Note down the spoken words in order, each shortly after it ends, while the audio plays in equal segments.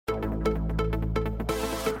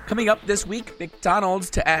Coming up this week, McDonald's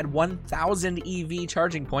to add 1,000 EV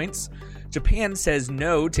charging points. Japan says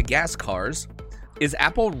no to gas cars. Is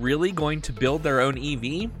Apple really going to build their own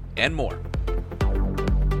EV? And more.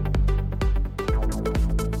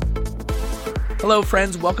 Hello,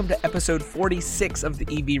 friends. Welcome to episode 46 of the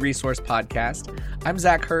EV Resource Podcast. I'm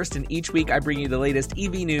Zach Hurst, and each week I bring you the latest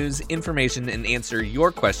EV news, information, and answer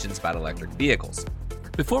your questions about electric vehicles.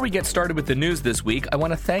 Before we get started with the news this week, I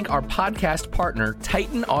want to thank our podcast partner,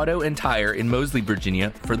 Titan Auto and Tire in Moseley, Virginia,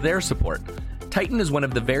 for their support. Titan is one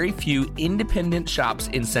of the very few independent shops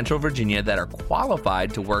in Central Virginia that are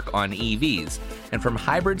qualified to work on EVs. And from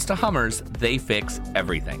hybrids to Hummers, they fix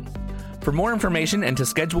everything. For more information and to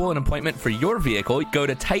schedule an appointment for your vehicle, go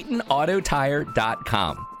to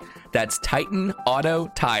TitanAutoTire.com. That's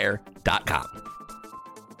TitanAutoTire.com.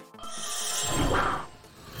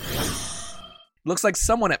 Looks like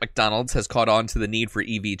someone at McDonald's has caught on to the need for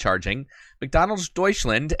EV charging. McDonald's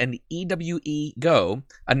Deutschland and EWE Go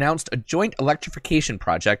announced a joint electrification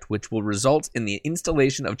project which will result in the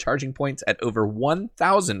installation of charging points at over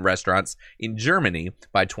 1,000 restaurants in Germany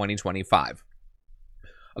by 2025.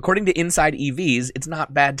 According to Inside EVs, it's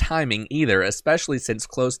not bad timing either, especially since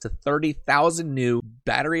close to 30,000 new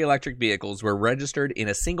battery electric vehicles were registered in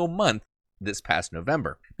a single month this past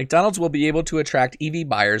November. McDonald's will be able to attract EV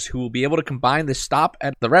buyers who will be able to combine the stop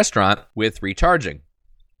at the restaurant with recharging.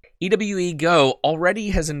 EWE Go already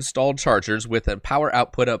has installed chargers with a power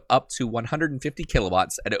output of up to 150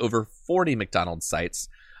 kilowatts at over 40 McDonald's sites.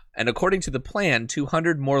 And according to the plan,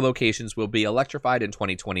 200 more locations will be electrified in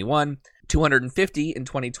 2021, 250 in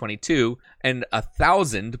 2022, and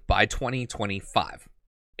 1,000 by 2025.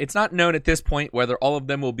 It's not known at this point whether all of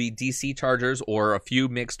them will be DC chargers or a few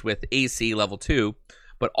mixed with AC level 2,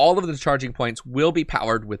 but all of the charging points will be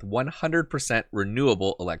powered with 100%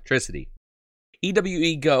 renewable electricity.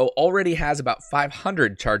 EWE Go already has about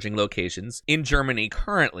 500 charging locations in Germany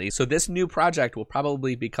currently, so this new project will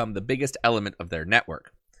probably become the biggest element of their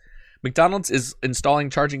network. McDonald's is installing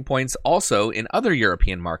charging points also in other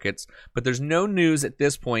European markets, but there's no news at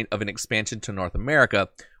this point of an expansion to North America,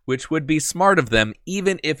 which would be smart of them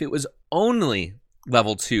even if it was only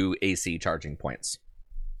level 2 AC charging points.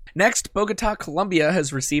 Next, Bogota, Colombia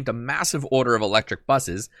has received a massive order of electric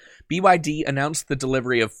buses. BYD announced the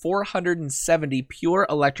delivery of 470 pure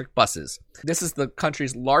electric buses. This is the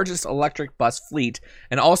country's largest electric bus fleet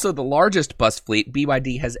and also the largest bus fleet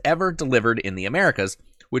BYD has ever delivered in the Americas,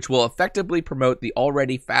 which will effectively promote the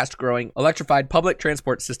already fast-growing electrified public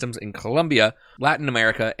transport systems in Colombia, Latin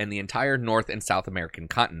America, and the entire North and South American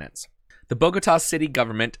continents. The Bogota City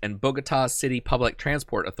Government and Bogota City Public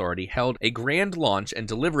Transport Authority held a grand launch and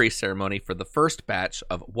delivery ceremony for the first batch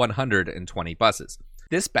of 120 buses.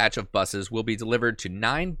 This batch of buses will be delivered to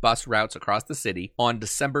 9 bus routes across the city on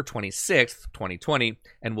December 26, 2020,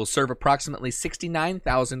 and will serve approximately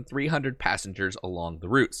 69,300 passengers along the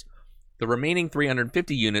routes. The remaining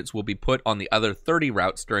 350 units will be put on the other 30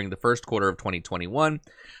 routes during the first quarter of 2021,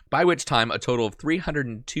 by which time a total of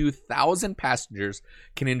 302,000 passengers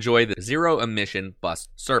can enjoy the zero-emission bus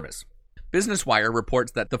service. Business Wire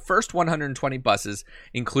reports that the first 120 buses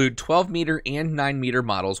include 12-meter and 9-meter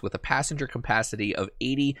models with a passenger capacity of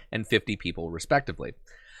 80 and 50 people, respectively.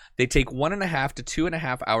 They take 1.5 to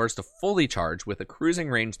 2.5 hours to fully charge with a cruising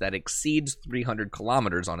range that exceeds 300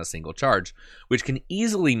 kilometers on a single charge, which can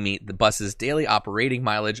easily meet the bus's daily operating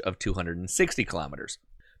mileage of 260 kilometers.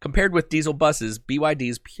 Compared with diesel buses,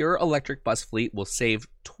 BYD's pure electric bus fleet will save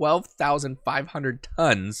 12,500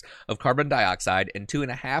 tons of carbon dioxide and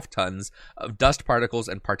 2.5 tons of dust particles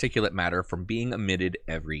and particulate matter from being emitted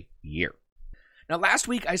every year. Now, last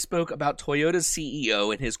week I spoke about Toyota's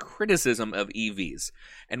CEO and his criticism of EVs,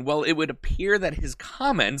 and well, it would appear that his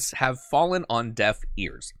comments have fallen on deaf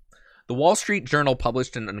ears. The Wall Street Journal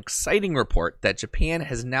published an exciting report that Japan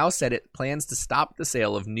has now said it plans to stop the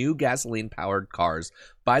sale of new gasoline-powered cars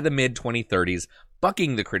by the mid-2030s,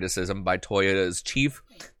 bucking the criticism by Toyota's chief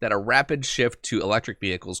that a rapid shift to electric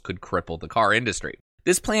vehicles could cripple the car industry.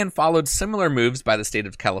 This plan followed similar moves by the state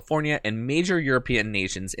of California and major European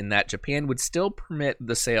nations in that Japan would still permit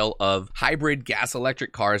the sale of hybrid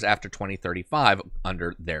gas-electric cars after 2035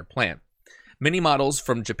 under their plan. Many models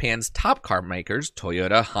from Japan's top car makers,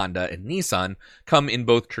 Toyota, Honda, and Nissan, come in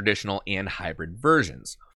both traditional and hybrid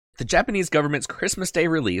versions. The Japanese government's Christmas Day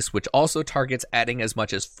release, which also targets adding as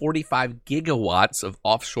much as 45 gigawatts of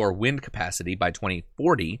offshore wind capacity by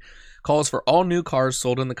 2040, calls for all new cars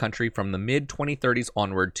sold in the country from the mid-2030s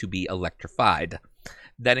onward to be electrified.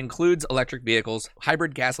 That includes electric vehicles,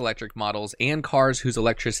 hybrid gas-electric models, and cars whose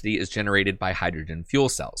electricity is generated by hydrogen fuel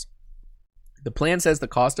cells. The plan says the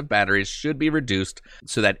cost of batteries should be reduced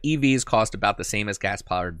so that EVs cost about the same as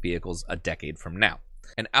gas-powered vehicles a decade from now.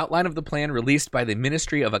 An outline of the plan released by the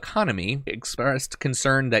Ministry of Economy expressed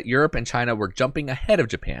concern that Europe and China were jumping ahead of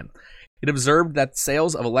Japan. It observed that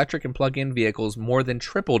sales of electric and plug-in vehicles more than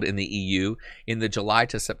tripled in the EU in the July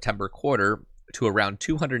to September quarter to around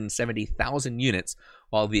 270,000 units,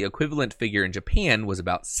 while the equivalent figure in Japan was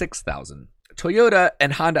about 6,000. Toyota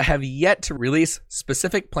and Honda have yet to release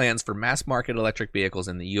specific plans for mass-market electric vehicles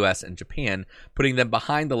in the US and Japan, putting them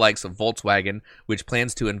behind the likes of Volkswagen, which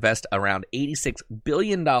plans to invest around $86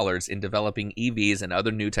 billion in developing EVs and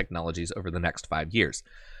other new technologies over the next 5 years.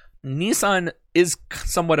 Nissan is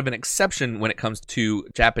somewhat of an exception when it comes to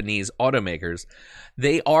Japanese automakers.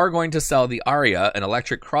 They are going to sell the Ariya, an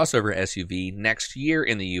electric crossover SUV, next year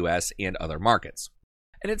in the US and other markets.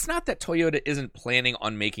 And it's not that Toyota isn't planning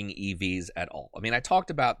on making EVs at all. I mean, I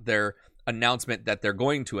talked about their announcement that they're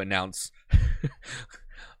going to announce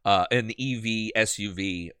an EV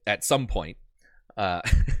SUV at some point,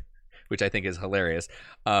 which I think is hilarious.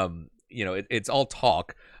 It's all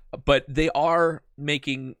talk, but they are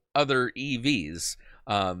making other EVs.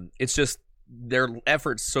 It's just their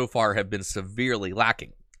efforts so far have been severely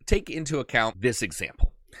lacking. Take into account this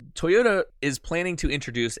example. Toyota is planning to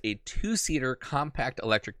introduce a 2-seater compact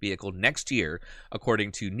electric vehicle next year,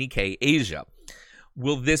 according to Nikkei Asia.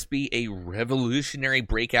 Will this be a revolutionary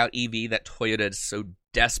breakout EV that Toyota so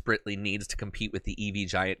desperately needs to compete with the EV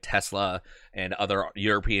giant Tesla and other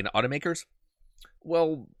European automakers?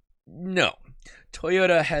 Well, no.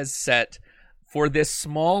 Toyota has set for this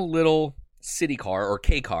small little city car, or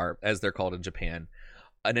K car as they're called in Japan,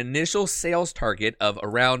 an initial sales target of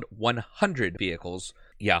around 100 vehicles.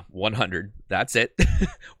 Yeah, 100. That's it.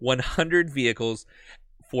 100 vehicles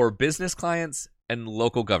for business clients and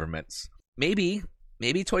local governments. Maybe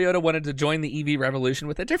Toyota wanted to join the EV revolution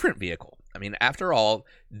with a different vehicle. I mean, after all,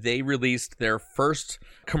 they released their first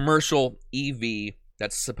commercial EV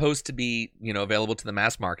that's supposed to be, available to the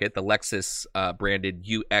mass market, the Lexus branded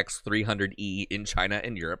UX300E in China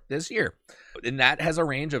and Europe this year. And that has a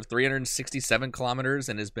range of 367 kilometers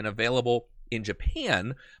and has been available in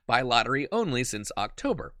Japan by lottery only since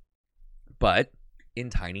October, but in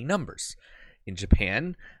tiny numbers. In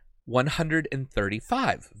Japan,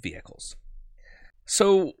 135 vehicles.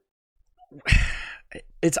 So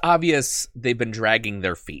it's obvious they've been dragging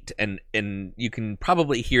their feet, and you can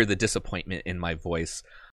probably hear the disappointment in my voice.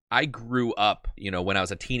 I grew up, when I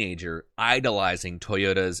was a teenager, idolizing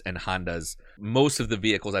Toyotas and Hondas. Most of the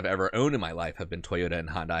vehicles I've ever owned in my life have been Toyota and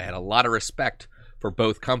Honda. I had a lot of respect for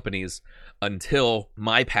both companies until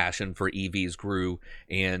my passion for EVs grew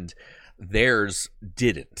and theirs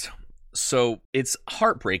didn't. So it's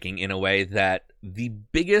heartbreaking in a way that the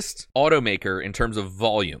biggest automaker in terms of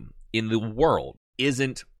volume in the world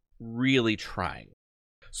isn't really trying.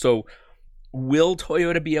 So will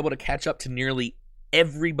Toyota be able to catch up to nearly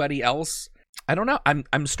everybody else? I don't know.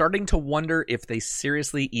 I'm starting to wonder if they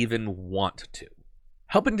seriously even want to.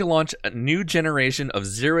 Helping to launch a new generation of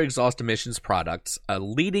zero exhaust emissions products, a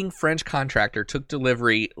leading French contractor took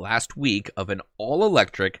delivery last week of an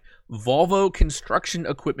all-electric Volvo construction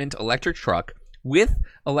equipment electric truck with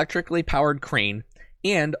electrically powered crane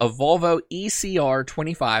and a Volvo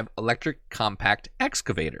ECR25 electric compact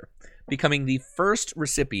excavator, becoming the first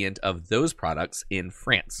recipient of those products in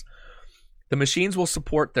France. The machines will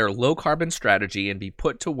support their low-carbon strategy and be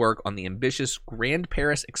put to work on the ambitious Grand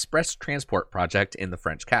Paris Express Transport project in the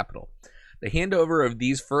French capital. The handover of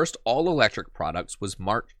these first all-electric products was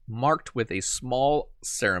marked with a small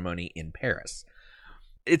ceremony in Paris.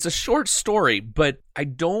 It's a short story, but I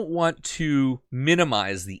don't want to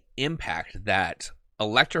minimize the impact that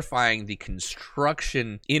electrifying the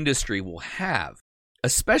construction industry will have,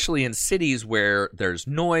 especially in cities where there's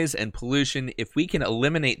noise and pollution. If we can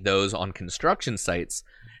eliminate those on construction sites,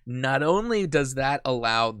 not only does that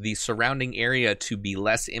allow the surrounding area to be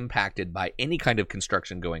less impacted by any kind of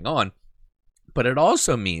construction going on, but it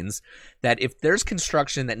also means that if there's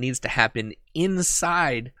construction that needs to happen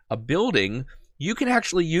inside a building, you can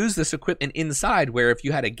actually use this equipment inside, where if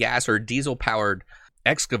you had a gas or diesel powered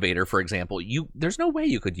excavator, for example, there's no way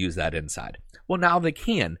you could use that inside. Well, now they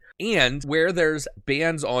can. And where there's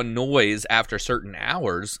bans on noise after certain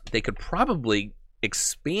hours, they could probably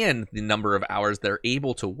expand the number of hours they're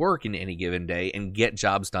able to work in any given day and get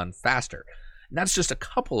jobs done faster. And that's just a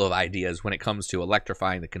couple of ideas when it comes to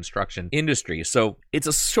electrifying the construction industry. So it's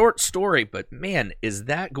a short story, but man, is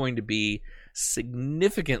that going to be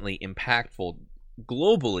significantly impactful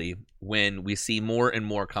globally when we see more and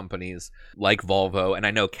more companies like Volvo, and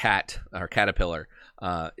I know Caterpillar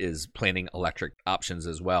is planning electric options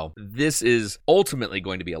as well. This is ultimately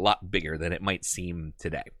going to be a lot bigger than it might seem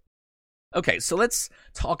today. Okay, so let's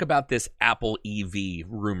talk about this Apple EV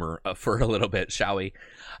rumor for a little bit, shall we?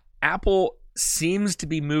 Apple seems to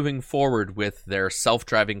be moving forward with their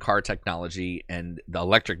self-driving car technology and the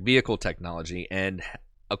electric vehicle technology, and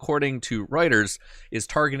according to Reuters, is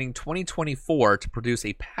targeting 2024 to produce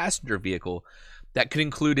a passenger vehicle that could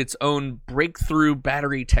include its own breakthrough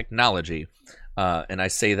battery technology. And I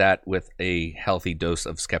say that with a healthy dose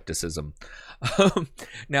of skepticism.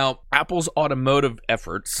 Now, Apple's automotive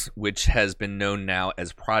efforts, which has been known now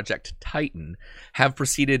as Project Titan, have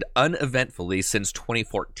proceeded uneventfully since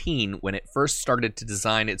 2014 when it first started to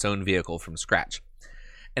design its own vehicle from scratch.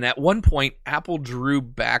 And at one point, Apple drew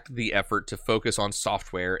back the effort to focus on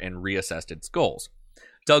software and reassessed its goals.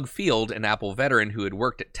 Doug Field, an Apple veteran who had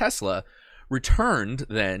worked at Tesla, returned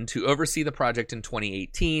then to oversee the project in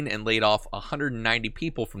 2018 and laid off 190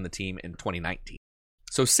 people from the team in 2019.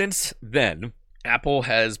 So since then, Apple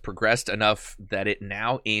has progressed enough that it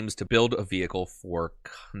now aims to build a vehicle for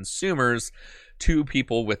consumers. Two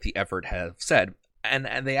people with the effort have said, and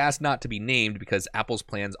they asked not to be named because Apple's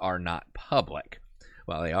plans are not public.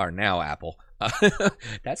 Well, they are now, Apple.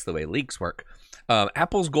 That's the way leaks work.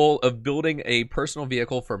 Apple's goal of building a personal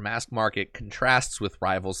vehicle for mass market contrasts with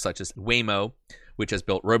rivals such as Waymo, which has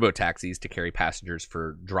built robotaxis to carry passengers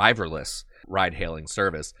for driverless ride-hailing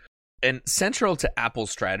service. And central to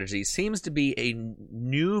Apple's strategy seems to be a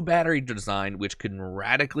new battery design which can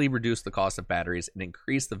radically reduce the cost of batteries and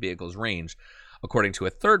increase the vehicle's range, according to a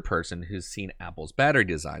third person who's seen Apple's battery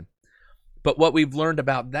design. But what we've learned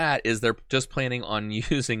about that is they're just planning on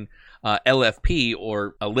using LFP,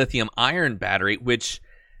 or a lithium iron battery, which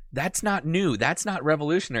that's not new. That's not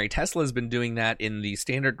revolutionary. Tesla has been doing that in the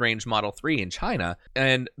standard range Model 3 in China.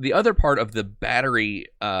 And the other part of the battery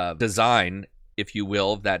design, if you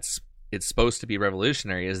will, it's supposed to be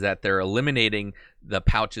revolutionary, is that they're eliminating the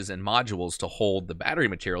pouches and modules to hold the battery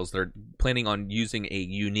materials. They're planning on using a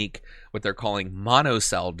unique, what they're calling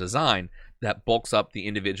monocell design, that bulks up the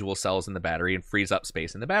individual cells in the battery and frees up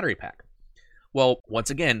space in the battery pack. Well, once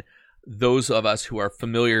again, those of us who are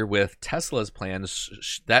familiar with Tesla's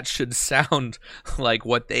plans, that should sound like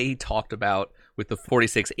what they talked about with the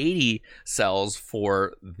 4680 cells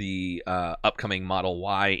for the upcoming Model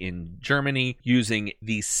Y in Germany, using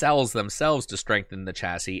the cells themselves to strengthen the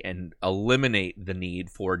chassis and eliminate the need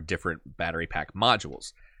for different battery pack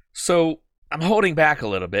modules. So I'm holding back a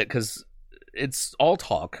little bit because it's all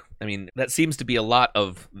talk. I mean, that seems to be a lot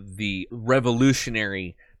of the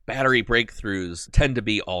revolutionary battery breakthroughs tend to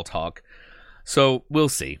be all talk. So we'll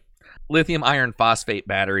see. Lithium iron phosphate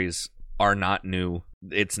batteries are not new.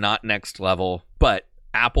 It's not next level, but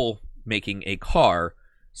Apple making a car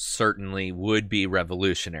certainly would be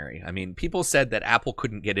revolutionary. I mean, people said that Apple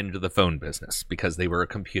couldn't get into the phone business because they were a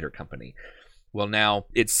computer company. Well, now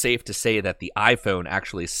it's safe to say that the iPhone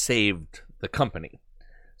actually saved the company.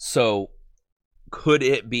 So could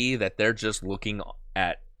it be that they're just looking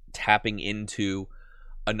at tapping into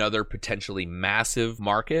another potentially massive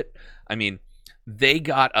market? I mean, they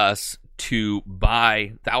got us to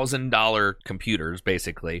buy $1,000 computers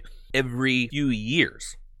basically every few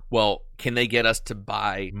years. Well, can they get us to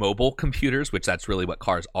buy mobile computers, which that's really what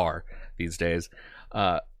cars are these days,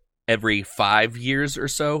 every 5 years or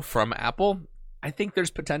so from Apple? I think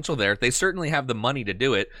there's potential there. They certainly have the money to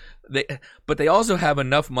do it, but they also have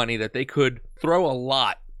enough money that they could throw a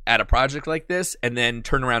lot at a project like this and then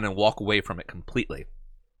turn around and walk away from it completely,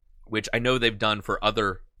 which I know they've done for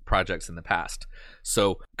other projects in the past.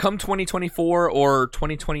 So come 2024 or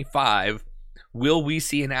 2025, will we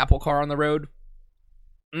see an Apple car on the road?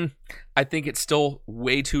 I think it's still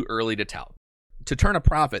way too early to tell. To turn a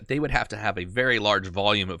profit, they would have to have a very large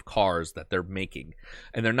volume of cars that they're making,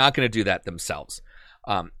 and they're not going to do that themselves.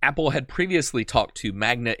 Apple had previously talked to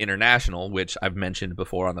Magna International, which I've mentioned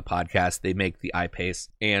before on the podcast. They make the I-Pace,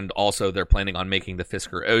 and also they're planning on making the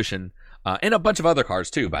Fisker Ocean, and a bunch of other cars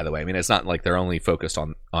too, by the way. I mean, it's not like they're only focused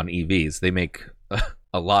on EVs. They make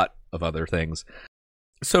a lot of other things.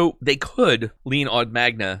 So they could lean on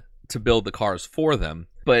Magna to build the cars for them,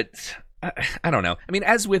 but I don't know. I mean,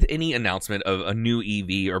 as with any announcement of a new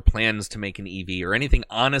EV or plans to make an EV or anything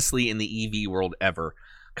honestly in the EV world ever,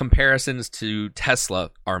 comparisons to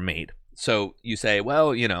Tesla are made. So you say,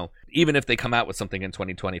 well, you know, even if they come out with something in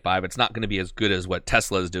 2025, it's not going to be as good as what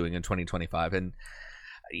Tesla is doing in 2025. And,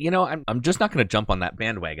 you know, I'm just not going to jump on that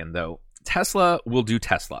bandwagon, though. Tesla will do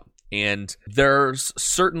Tesla. And there's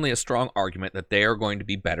certainly a strong argument that they are going to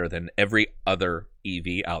be better than every other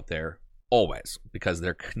EV out there always, because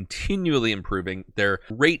they're continually improving. Their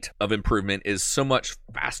rate of improvement is so much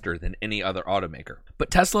faster than any other automaker. But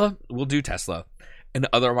Tesla will do Tesla, and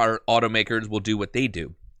other automakers will do what they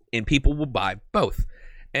do, and people will buy both.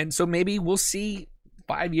 And so maybe we'll see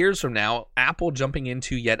 5 years from now Apple jumping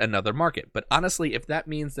into yet another market. But honestly, if that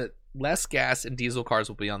means that less gas and diesel cars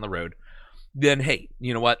will be on the road, then hey,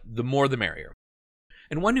 you know what? The more the merrier.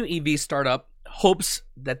 And one new EV startup hopes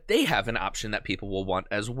that they have an option that people will want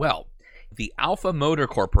as well. The Alpha Motor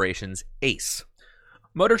Corporation's Ace.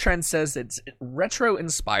 Motor Trend says it's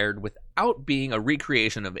retro-inspired without being a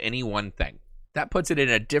recreation of any one thing. That puts it in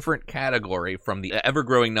a different category from the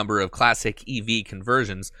ever-growing number of classic EV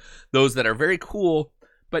conversions, those that are very cool,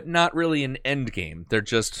 but not really an end game. They're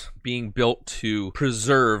just being built to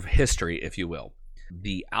preserve history, if you will.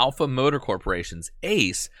 The Alpha Motor Corporation's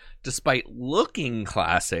Ace, despite looking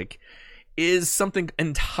classic, is something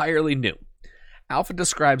entirely new. Alpha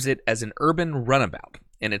describes it as an urban runabout,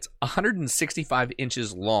 and it's 165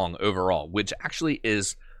 inches long overall, which actually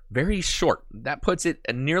is very short. That puts it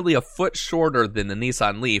nearly a foot shorter than the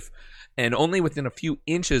Nissan Leaf, and only within a few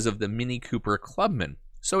inches of the Mini Cooper Clubman.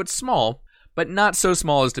 So it's small, but not so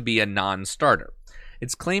small as to be a non-starter.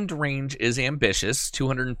 Its claimed range is ambitious,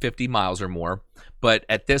 250 miles or more, but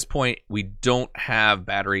at this point, we don't have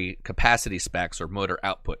battery capacity specs or motor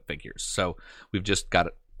output figures. So we've just got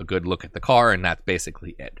a good look at the car, and that's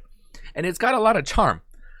basically it. And it's got a lot of charm.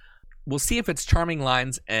 We'll see if its charming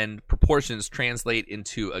lines and proportions translate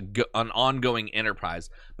into an ongoing enterprise.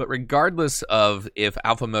 But regardless of if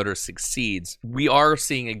Alpha Motors succeeds, we are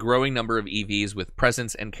seeing a growing number of EVs with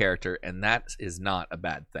presence and character, and that is not a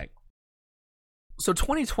bad thing. So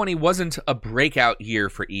 2020 wasn't a breakout year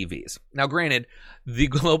for EVs. Now, granted, the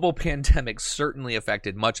global pandemic certainly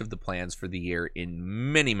affected much of the plans for the year in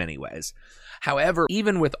many, many ways. However,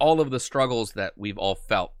 even with all of the struggles that we've all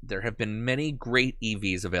felt, there have been many great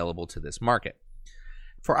EVs available to this market.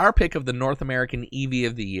 For our pick of the North American EV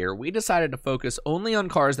of the year, we decided to focus only on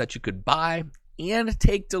cars that you could buy and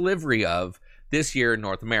take delivery of this year in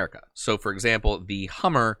North America. So, for example, the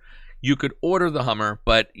Hummer, you could order the Hummer,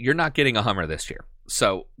 but you're not getting a Hummer this year.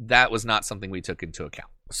 So that was not something we took into account.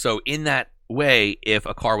 So in that way, if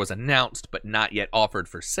a car was announced but not yet offered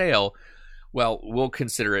for sale, well, we'll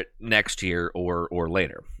consider it next year or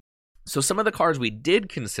later. So some of the cars we did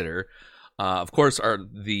consider, of course, are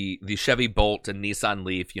the Chevy Bolt and Nissan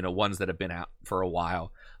Leaf, ones that have been out for a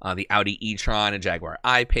while. The Audi e-tron and Jaguar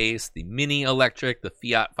I-Pace, the Mini Electric, the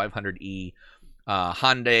Fiat 500e,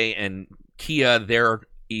 Hyundai and Kia, their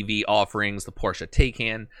EV offerings, the Porsche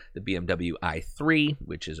Taycan, the BMW i3,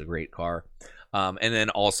 which is a great car, and then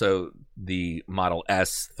also the Model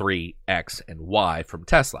S, 3, X, and Y from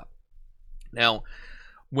Tesla. Now,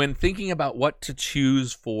 when thinking about what to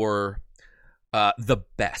choose for the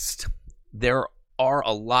best, there are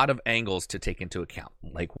a lot of angles to take into account.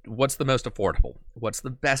 Like, what's the most affordable? What's the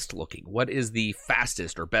best looking? What is the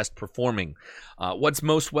fastest or best performing? What's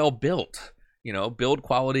most well built? Build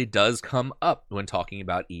quality does come up when talking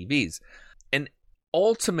about EVs. And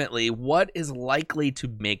ultimately, what is likely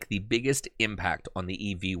to make the biggest impact on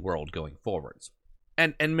the EV world going forwards?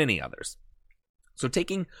 And many others. So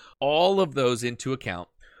taking all of those into account,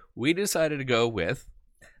 we decided to go with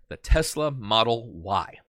the Tesla Model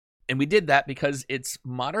Y. And we did that because it's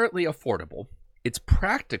moderately affordable, it's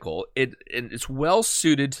practical, it's well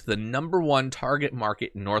suited to the number one target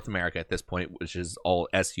market in North America at this point, which is all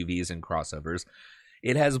SUVs and crossovers.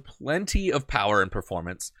 It has plenty of power and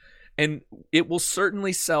performance, and it will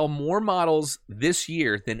certainly sell more models this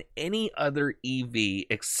year than any other EV,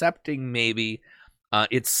 excepting maybe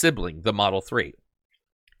its sibling, the Model 3.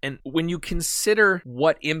 And when you consider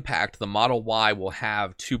what impact the Model Y will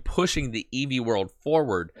have to pushing the EV world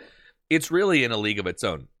forward, it's really in a league of its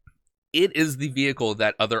own. It is the vehicle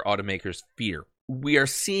that other automakers fear. We are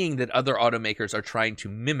seeing that other automakers are trying to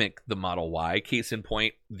mimic the Model Y, case in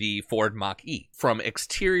point, the Ford Mach-E. From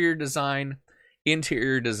exterior design,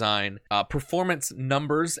 interior design, performance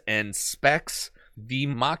numbers and specs, the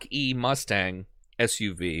Mach-E Mustang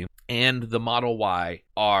SUV and the Model Y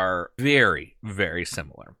are very, very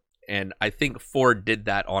similar. And I think Ford did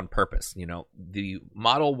that on purpose. The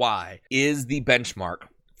Model Y is the benchmark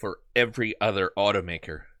for every other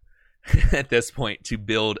automaker at this point to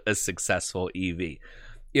build a successful EV.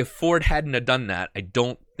 If Ford hadn't have done that, I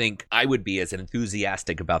don't think I would be as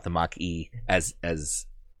enthusiastic about the Mach-E as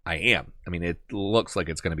I am. I mean, it looks like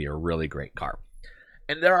it's going to be a really great car.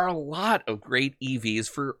 And there are a lot of great EVs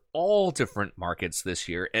for all different markets this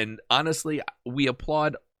year, and honestly, we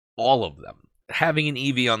applaud all of them. having an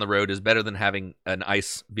EV on the road is better than having an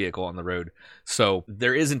ICE vehicle on the road. So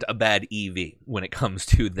there isn't a bad EV when it comes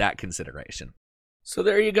to that consideration. So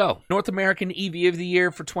there you go. North American EV of the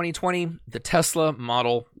year for 2020, the Tesla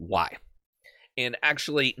Model Y. And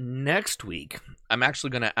actually, next week, I'm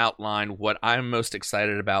actually going to outline what I'm most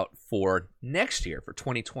excited about for next year, for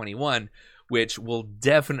 2021, which will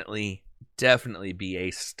definitely be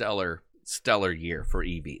a stellar year for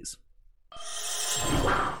EVs.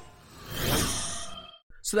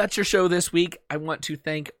 So that's your show this week. I want to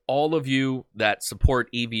thank all of you that support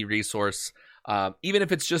EV Resource. Even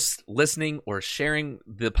if it's just listening or sharing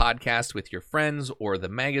the podcast with your friends or the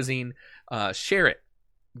magazine, share it.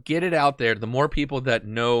 Get it out there. The more people that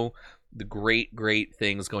know the great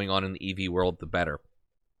things going on in the EV world, the better.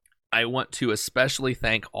 I want to especially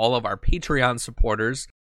thank all of our Patreon supporters.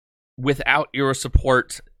 Without your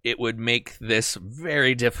support, it would make this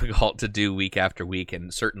very difficult to do week after week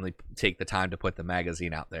and certainly take the time to put the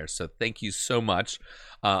magazine out there. So thank you so much.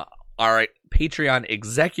 Our Patreon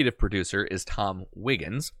executive producer is Tom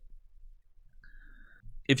Wiggins.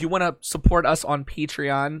 If you want to support us on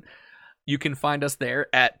Patreon, you can find us there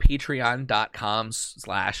at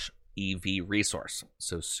patreon.com/EVResource.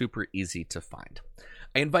 So super easy to find.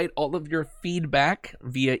 I invite all of your feedback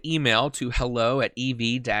via email to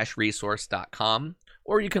hello@ev-resource.com,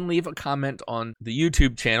 or you can leave a comment on the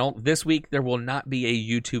YouTube channel. This week, there will not be a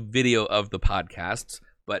YouTube video of the podcasts,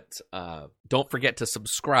 but don't forget to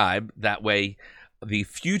subscribe. That way, the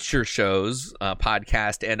future shows,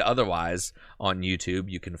 podcast and otherwise, on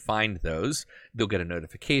YouTube, you can find those. They'll get a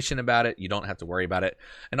notification about it. You don't have to worry about it.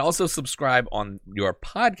 And also subscribe on your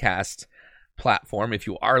podcast platform if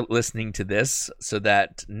you are listening to this, so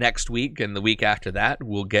that next week and the week after that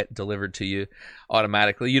will get delivered to you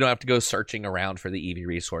automatically. You don't have to go searching around for the EV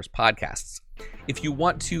Resource podcasts. If you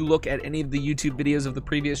want to look at any of the YouTube videos of the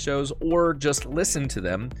previous shows or just listen to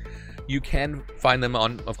them, you can find them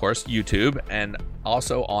on, of course, YouTube, and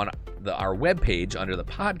also on our webpage under the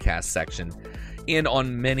podcast section, and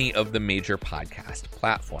on many of the major podcast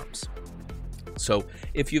platforms. So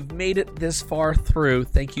if you've made it this far through,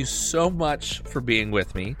 thank you so much for being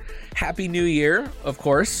with me. Happy New Year, of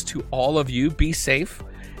course, to all of you. Be safe,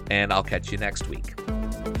 and I'll catch you next week.